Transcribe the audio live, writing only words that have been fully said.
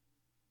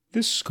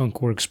This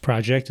skunkworks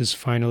project is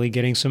finally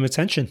getting some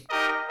attention.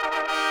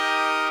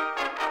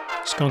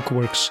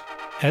 Skunkworks,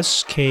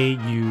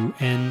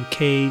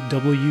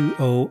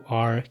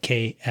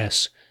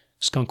 Skunkworks.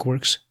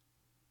 Skunkworks.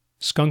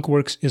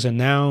 Skunkworks is a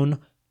noun,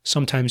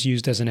 sometimes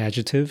used as an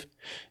adjective,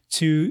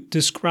 to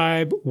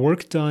describe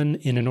work done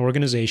in an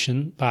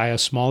organization by a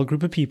small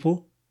group of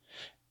people,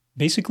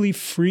 basically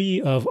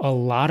free of a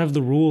lot of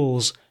the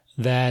rules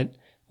that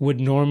would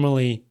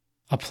normally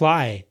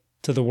apply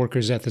to the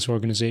workers at this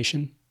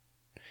organization.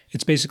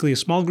 It's basically a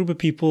small group of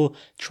people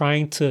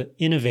trying to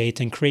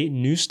innovate and create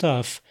new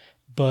stuff,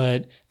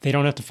 but they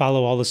don't have to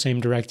follow all the same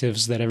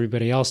directives that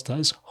everybody else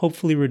does,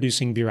 hopefully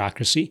reducing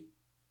bureaucracy.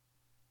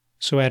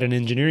 So at an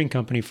engineering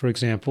company, for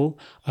example,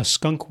 a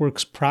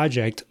skunkworks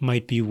project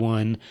might be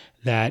one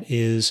that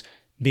is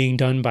being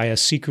done by a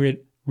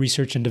secret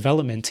research and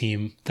development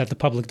team that the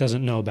public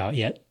doesn't know about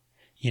yet.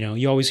 You know,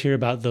 you always hear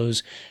about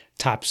those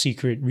top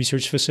secret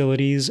research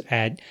facilities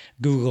at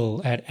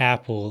Google, at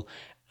Apple,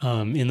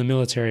 in the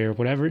military or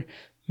whatever.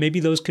 Maybe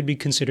those could be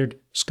considered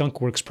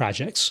skunkworks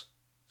projects.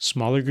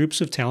 Smaller groups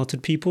of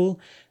talented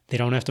people, they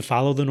don't have to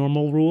follow the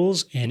normal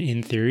rules, and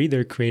in theory,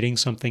 they're creating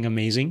something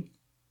amazing.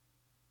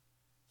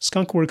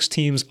 Skunkworks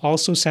teams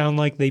also sound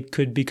like they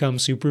could become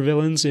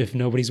supervillains if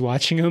nobody's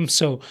watching them,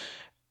 so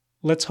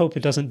let's hope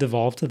it doesn't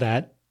devolve to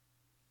that.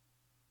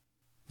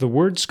 The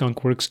word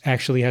skunkworks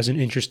actually has an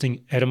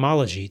interesting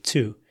etymology,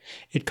 too.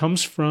 It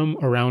comes from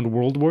around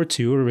World War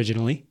II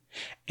originally,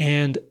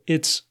 and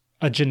it's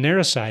a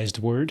genericized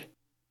word,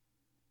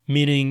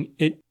 meaning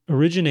it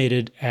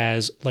originated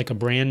as like a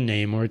brand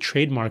name or a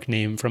trademark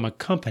name from a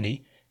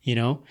company, you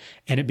know,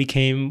 and it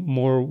became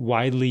more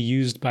widely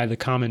used by the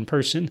common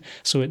person,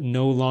 so it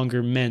no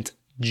longer meant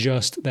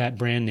just that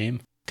brand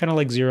name. Kind of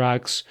like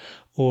Xerox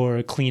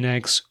or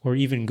Kleenex or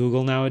even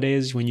Google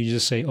nowadays when you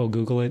just say, oh,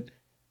 Google it.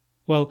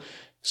 Well,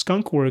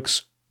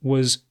 skunkworks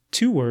was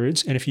two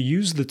words, and if you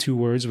use the two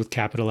words with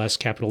capital S,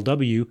 capital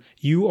W,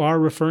 you are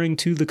referring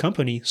to the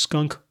company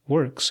Skunk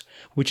Works,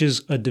 which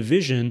is a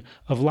division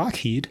of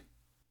Lockheed.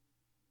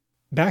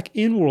 Back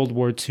in World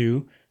War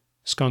II,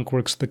 Skunk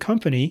Works, the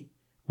company,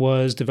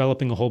 was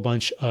developing a whole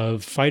bunch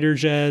of fighter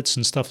jets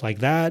and stuff like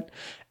that,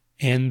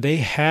 and they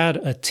had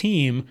a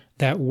team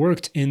that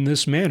worked in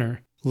this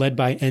manner, led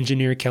by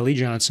engineer Kelly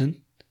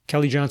Johnson.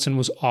 Kelly Johnson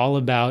was all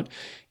about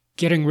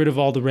getting rid of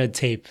all the red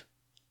tape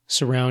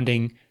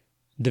surrounding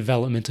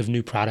development of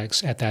new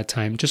products at that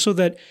time, just so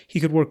that he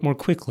could work more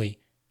quickly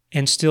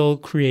and still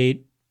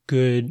create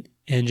good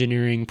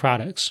engineering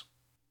products.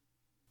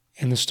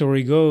 And the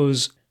story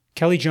goes,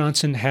 Kelly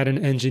Johnson had an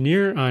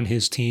engineer on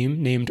his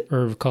team named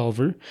Irv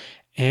Culver,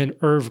 and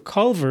Irv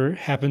Culver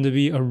happened to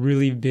be a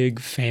really big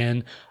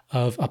fan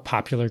of a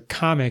popular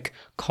comic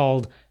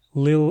called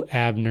Lil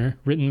Abner,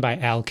 written by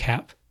Al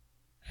Cap.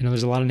 I know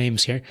there's a lot of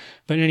names here,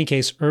 but in any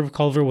case, Irv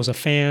Culver was a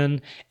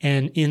fan,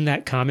 and in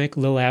that comic,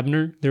 Lil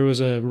Abner, there was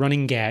a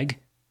running gag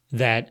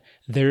that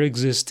there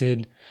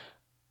existed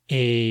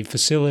a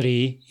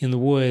facility in the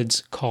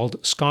woods called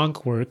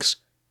Skunkworks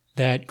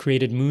that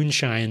created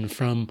moonshine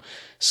from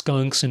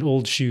skunks and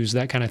old shoes,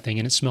 that kind of thing,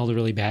 and it smelled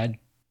really bad.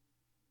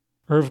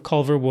 Irv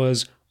Culver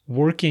was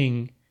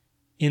working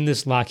in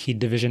this Lockheed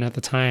division at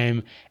the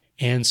time,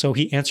 and so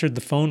he answered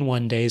the phone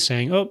one day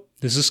saying, oh,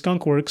 this is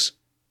Skunkworks.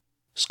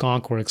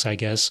 Skunkworks, I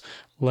guess,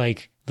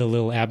 like the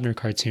Lil Abner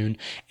cartoon,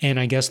 and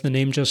I guess the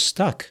name just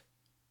stuck.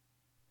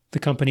 The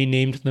company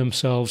named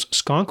themselves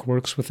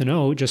Skunkworks with an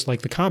O, just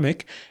like the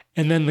comic,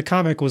 and then the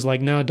comic was like,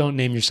 no, don't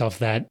name yourself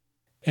that.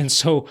 And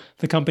so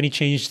the company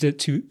changed it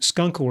to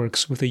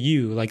Skunkworks with a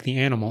U, like the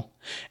animal.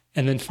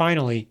 And then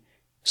finally,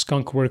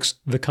 Skunkworks,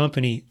 the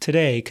company,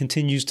 today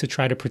continues to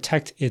try to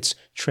protect its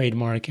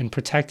trademark and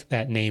protect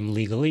that name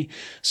legally.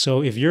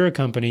 So if you're a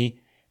company,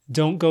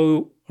 don't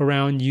go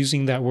around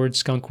using that word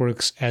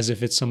skunkworks as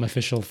if it's some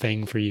official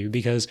thing for you,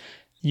 because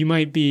you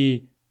might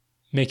be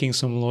making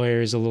some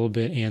lawyers a little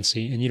bit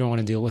antsy and you don't want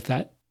to deal with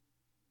that.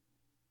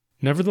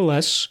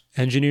 Nevertheless,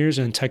 engineers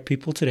and tech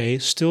people today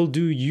still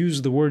do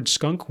use the word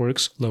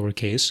skunkworks,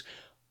 lowercase,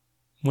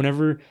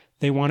 whenever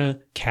they want to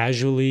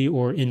casually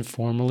or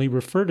informally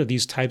refer to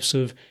these types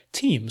of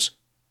teams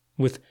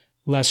with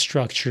less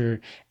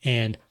structure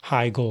and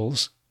high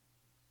goals.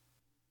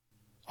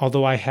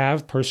 Although I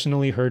have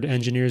personally heard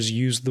engineers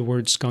use the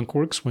word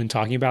skunkworks when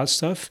talking about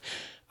stuff,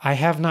 I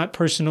have not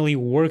personally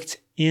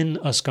worked in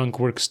a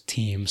skunkworks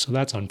team, so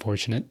that's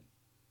unfortunate.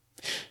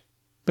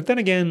 But then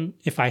again,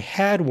 if I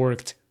had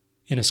worked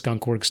in a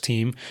skunkworks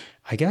team,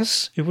 I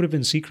guess it would have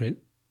been secret,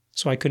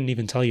 so I couldn't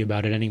even tell you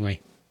about it anyway.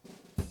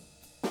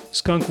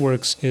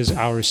 Skunkworks is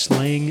our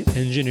slang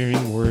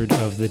engineering word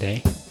of the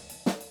day.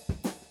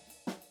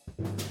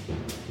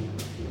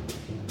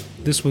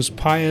 This was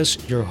Pius,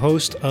 your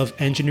host of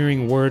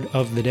Engineering Word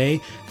of the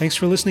Day. Thanks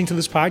for listening to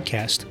this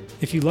podcast.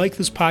 If you like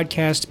this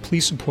podcast,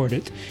 please support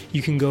it.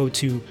 You can go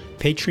to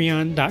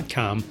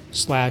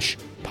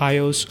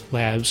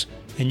patreon.com/PiosLabs,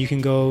 and you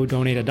can go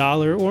donate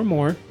 $1 or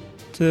more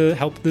to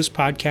help this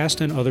podcast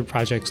and other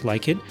projects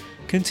like it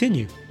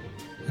continue.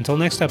 Until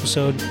next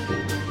episode.